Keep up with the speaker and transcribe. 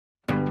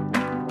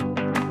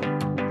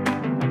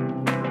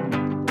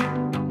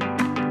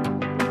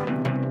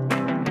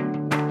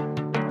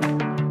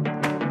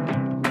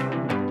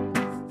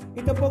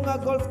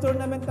golf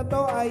tournament na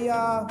to ay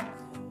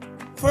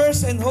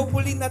first and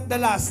hopefully not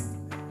the last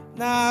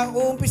na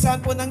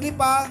uumpisahan po ng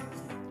Lipa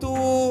to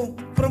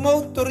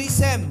promote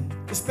tourism,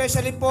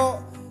 especially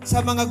po sa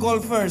mga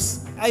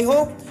golfers. I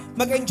hope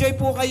mag-enjoy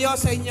po kayo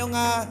sa inyong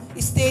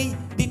stay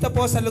dito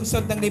po sa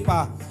lungsod ng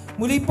Lipa.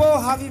 Muli po,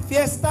 Happy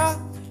Fiesta!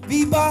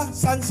 Viva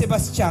San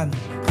Sebastian!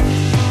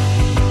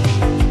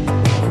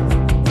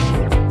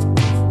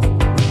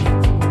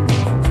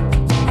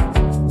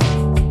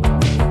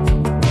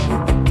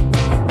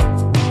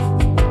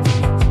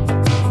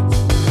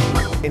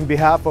 In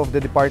behalf of the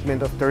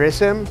Department of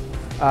Tourism,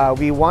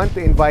 we want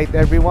to invite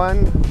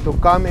everyone to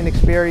come and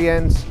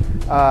experience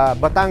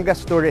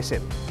Batangas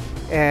tourism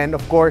and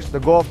of course the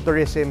golf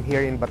tourism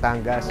here in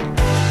Batangas.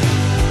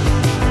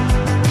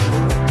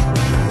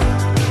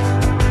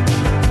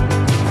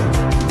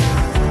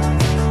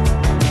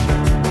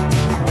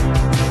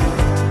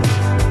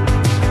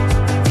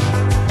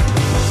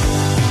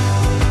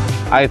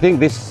 I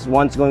think this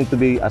one's going to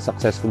be a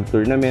successful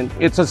tournament.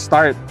 It's a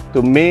start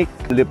to make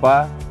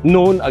Lipa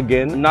known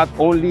again, not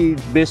only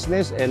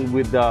business and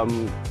with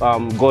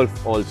golf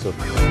also.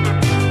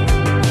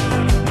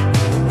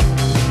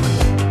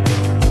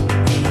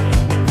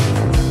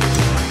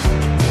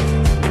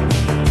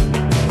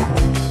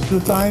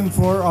 The time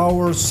for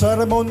our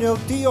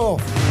ceremonial tee-off.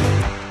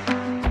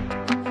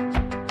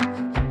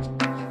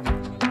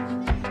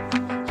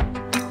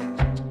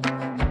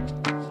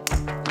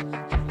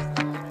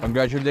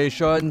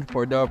 Congratulations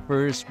for the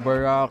first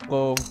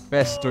Barako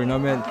Fest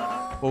tournament.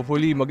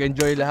 Hopefully,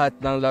 mag-enjoy lahat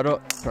ng laro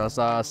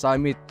sa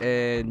summit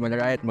and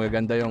manarayat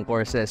magaganda yung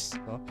courses.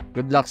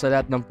 Good luck sa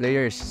lahat ng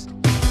players.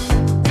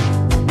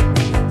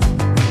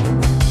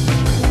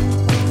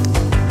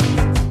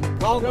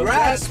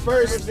 Congrats,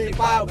 first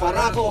Lipa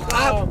Barako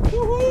Cup!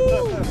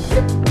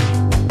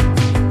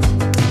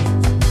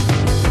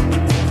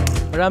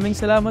 Maraming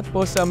salamat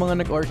po sa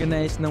mga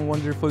nag-organize ng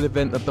wonderful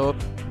event na to.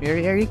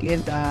 Mary Eric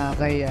and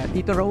kay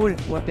Tito Raul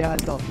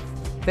Montealto.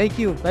 Thank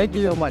you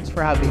so much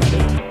for having us.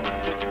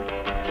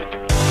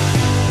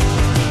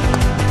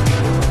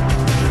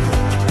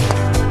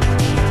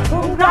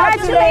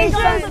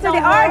 Congratulations to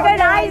the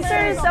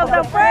organizers of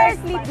the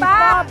first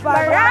Lipa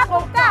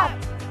Barako Cup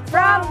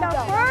from the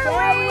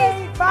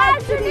Fairway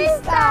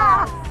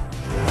Fashionista!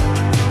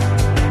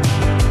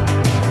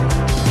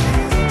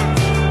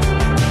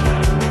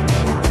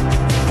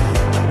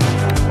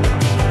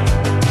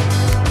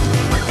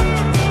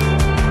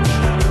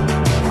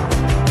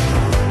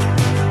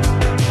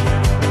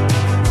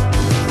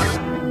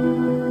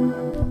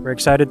 We're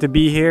excited to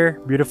be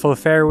here. Beautiful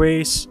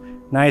fairways,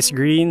 nice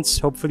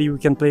greens. Hopefully we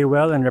can play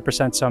well and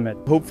represent Summit.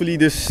 Hopefully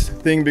this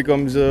thing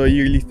becomes a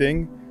yearly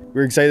thing.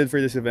 We're excited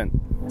for this event.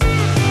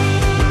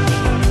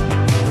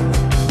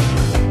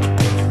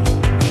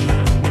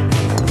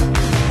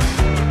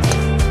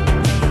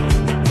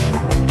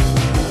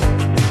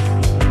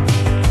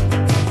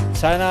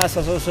 Sana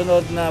sa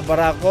susunod na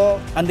Barako,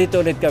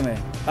 andito ulit kami.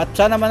 At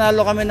sana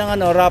manalo kami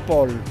ng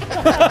raffle.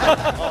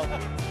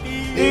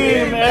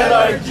 Team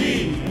LRG!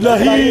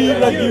 Lahi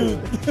Lagyud!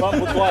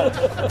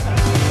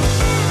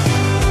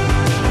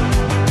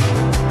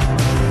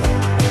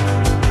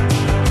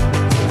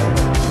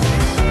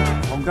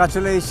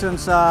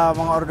 Congratulations sa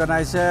mga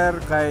organizer,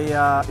 kay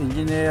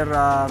Engineer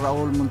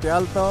Raul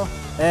Montealto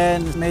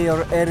and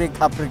Mayor Eric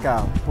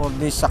Aprica for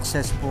this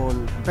successful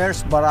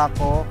first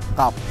Barako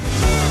Cup.